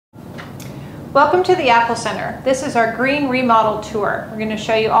Welcome to the Apple Center. This is our green remodel tour. We're going to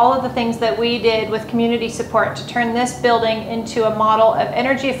show you all of the things that we did with community support to turn this building into a model of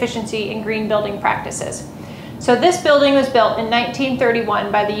energy efficiency and green building practices. So this building was built in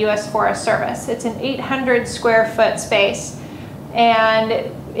 1931 by the U.S. Forest Service. It's an 800 square foot space, and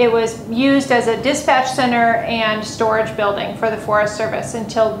it was used as a dispatch center and storage building for the Forest Service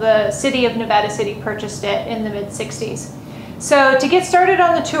until the city of Nevada City purchased it in the mid-60s. So to get started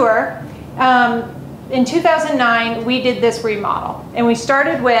on the tour, in 2009 we did this remodel, and we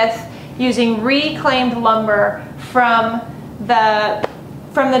started with using reclaimed lumber from the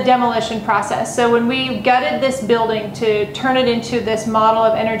demolition process. So when we gutted this building to turn it into this model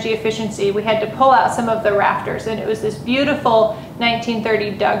of energy efficiency, we had to pull out some of the rafters, and it was this beautiful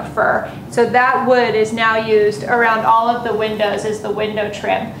 1930 Doug fir. So that wood is now used around all of the windows as the window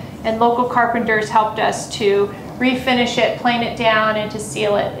trim, and local carpenters helped us to refinish it, plane it down, and to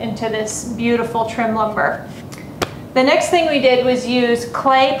seal it into this beautiful trim lumber. The next thing we did was use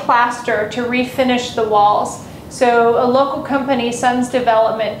clay plaster to refinish the walls. So a local company, Sons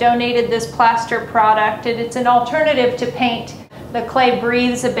Development, donated this plaster product, and it's an alternative to paint. The clay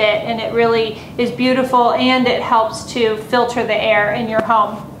breathes a bit, and it really is beautiful, and it helps to filter the air in your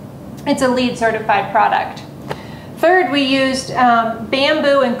home. It's a LEED certified product. Third, we used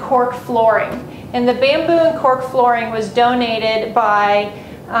bamboo and cork flooring. And the bamboo and cork flooring was donated by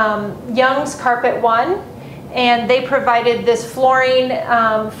Young's Carpet One, and they provided this flooring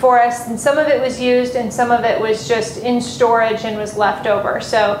for us, and some of it was used and some of it was just in storage and was left over.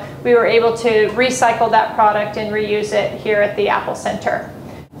 So we were able to recycle that product and reuse it here at the Apple Center.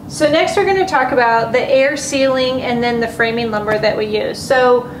 So next we're going to talk about the air sealing and then the framing lumber that we use.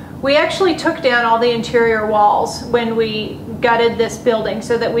 So we actually took down all the interior walls when we gutted this building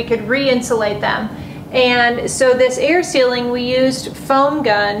so that we could re-insulate them. And so this air sealing, we used foam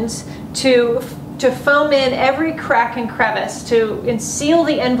guns to foam in every crack and crevice and seal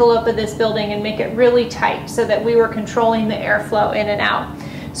the envelope of this building and make it really tight so that we were controlling the airflow in and out.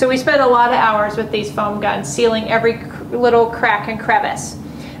 So we spent a lot of hours with these foam guns sealing every little crack and crevice.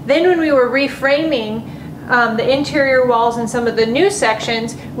 Then when we were reframing the interior walls and some of the new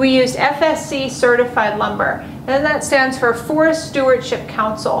sections, we used FSC certified lumber, and that stands for Forest Stewardship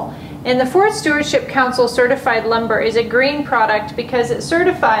Council. And the Forest Stewardship Council certified lumber is a green product because it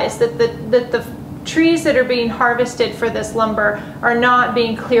certifies that the trees that are being harvested for this lumber are not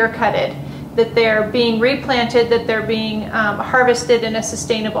being clear-cutted, that they're being replanted, that they're being harvested in a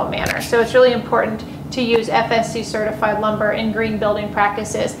sustainable manner. So it's really important to use FSC certified lumber in green building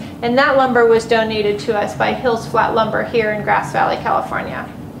practices, and that lumber was donated to us by Hills Flat Lumber here in Grass Valley,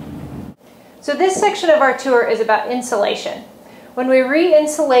 California. So this section of our tour is about insulation. When we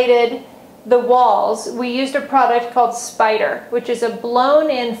re-insulated the walls, we used a product called Spider, which is a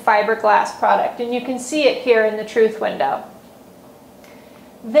blown-in fiberglass product, and you can see it here in the truth window.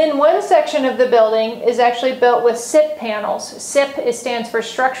 Then one section of the building is actually built with SIP panels. SIP stands for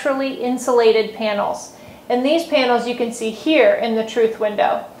Structurally Insulated Panels. And these panels you can see here in the truth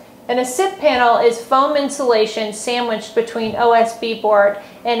window. And a SIP panel is foam insulation sandwiched between OSB board,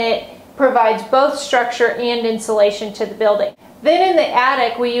 and it provides both structure and insulation to the building. Then in the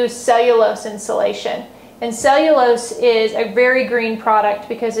attic we use cellulose insulation. And cellulose is a very green product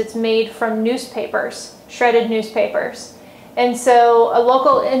because it's made from newspapers, shredded newspapers. And so a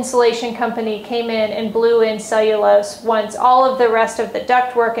local insulation company came in and blew in cellulose once all of the rest of the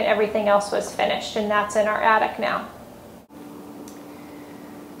ductwork and everything else was finished, and that's in our attic now.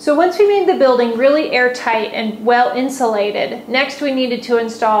 So once we made the building really airtight and well insulated, next we needed to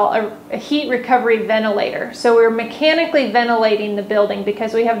install a heat recovery ventilator. So we're mechanically ventilating the building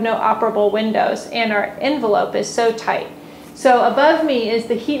because we have no operable windows and our envelope is so tight. So above me is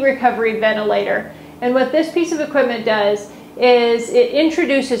the heat recovery ventilator, and what this piece of equipment does is it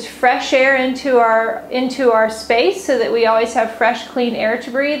introduces fresh air into our space so that we always have fresh, clean air to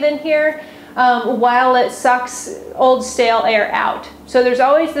breathe in here, while it sucks old, stale air out. So there's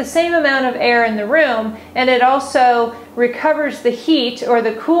always the same amount of air in the room, and it also recovers the heat or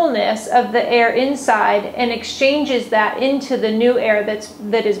the coolness of the air inside and exchanges that into the new air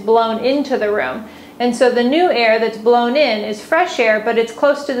that is blown into the room. And so the new air that's blown in is fresh air, but it's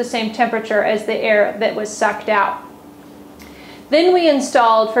close to the same temperature as the air that was sucked out. Then we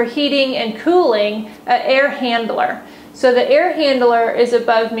installed, for heating and cooling, an air handler. So the air handler is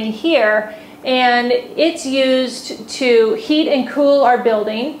above me here, and it's used to heat and cool our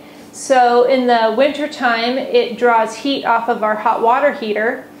building. So in the winter time, it draws heat off of our hot water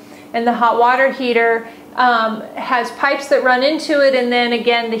heater, and the hot water heater has pipes that run into it, and then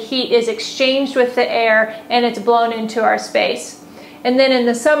again the heat is exchanged with the air and it's blown into our space. And then in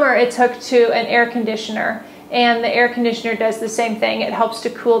the summer, it's hooked to an air conditioner, and the air conditioner does the same thing. It helps to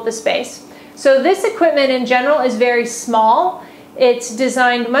cool the space. So this equipment in general is very small. It's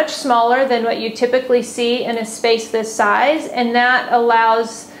designed much smaller than what you typically see in a space this size, and that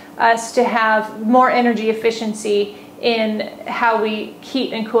allows us to have more energy efficiency in how we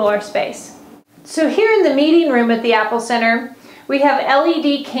heat and cool our space. So here in the meeting room at the Apple Center, we have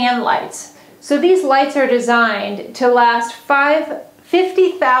LED can lights. So these lights are designed to last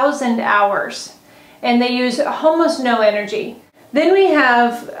 50,000 hours, and they use almost no energy. Then we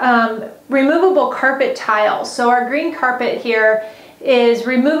have removable carpet tiles. So our green carpet here is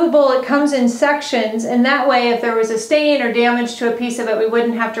removable. It comes in sections, and that way if there was a stain or damage to a piece of it, we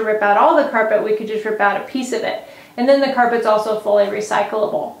wouldn't have to rip out all the carpet. We could just rip out a piece of it. And then the carpet's also fully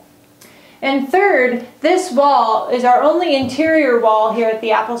recyclable. And third, this wall is our only interior wall here at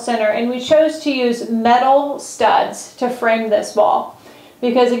the Apple Center, and we chose to use metal studs to frame this wall.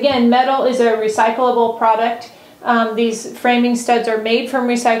 Because again, metal is a recyclable product. These framing studs are made from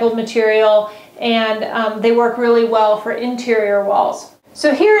recycled material, and they work really well for interior walls.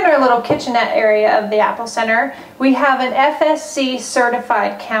 So here in our little kitchenette area of the Apple Center, we have an FSC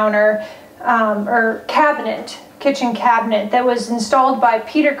certified counter or cabinet, kitchen cabinet that was installed by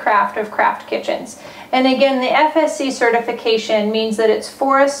Peter Kraft of Kraft Kitchens. And again, the FSC certification means that it's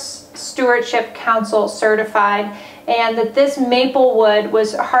Forest Stewardship Council certified, and that this maple wood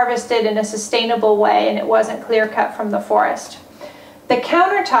was harvested in a sustainable way and it wasn't clear cut from the forest. The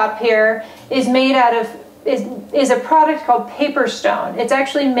countertop here is made out of is a product called Paper Stone. It's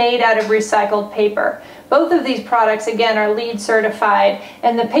actually made out of recycled paper. Both of these products, again, are LEED certified,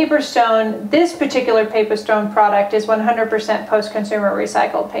 and the Paper Stone, this particular Paper Stone product is 100% post-consumer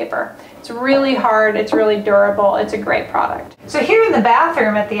recycled paper. It's really hard, it's really durable, it's a great product. So here in the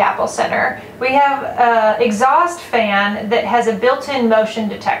bathroom at the Apple Center, we have an exhaust fan that has a built-in motion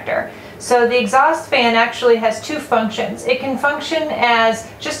detector. So the exhaust fan actually has two functions. It can function as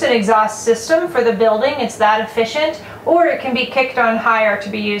just an exhaust system for the building, it's that efficient, or it can be kicked on higher to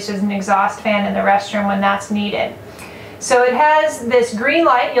be used as an exhaust fan in the restroom when that's needed. So it has this green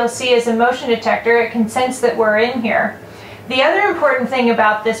light you'll see as a motion detector. It can sense that we're in here. The other important thing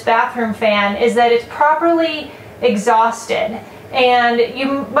about this bathroom fan is that it's properly exhausted. And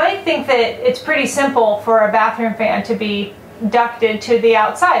you might think that it's pretty simple for a bathroom fan to be ducted to the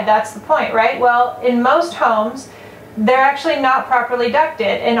outside. That's the point, right? Well, in most homes, they're actually not properly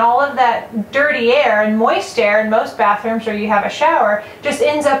ducted, and all of that dirty air and moist air in most bathrooms where you have a shower just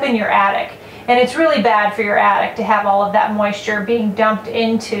ends up in your attic. And it's really bad for your attic to have all of that moisture being dumped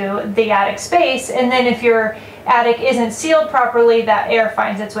into the attic space, and then if your attic isn't sealed properly, that air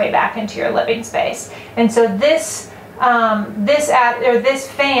finds its way back into your living space. And so this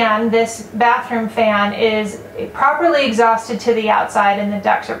bathroom fan is properly exhausted to the outside, and the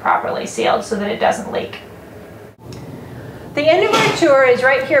ducts are properly sealed so that it doesn't leak. The end of our tour is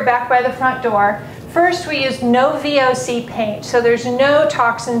right here back by the front door. First, we used no VOC paint, so there's no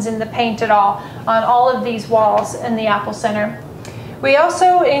toxins in the paint at all on all of these walls in the Apple Center. We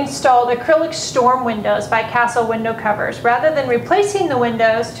also installed acrylic storm windows by Castle Window Covers. Rather than replacing the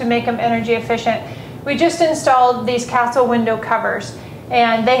windows to make them energy efficient, we just installed these Castle window covers,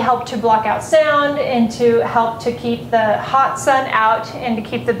 and they help to block out sound and to help to keep the hot sun out and to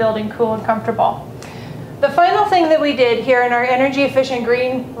keep the building cool and comfortable. The final thing that we did here in our energy efficient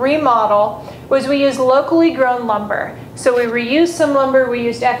green remodel was we used locally grown lumber. So we reused some lumber, we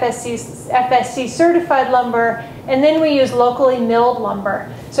used FSC certified lumber, and then we used locally milled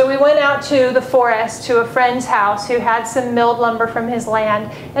lumber. So we went out to the forest to a friend's house who had some milled lumber from his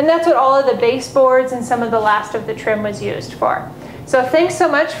land, and that's what all of the baseboards and some of the last of the trim was used for. So thanks so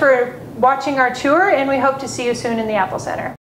much for watching our tour, and we hope to see you soon in the Apple Center.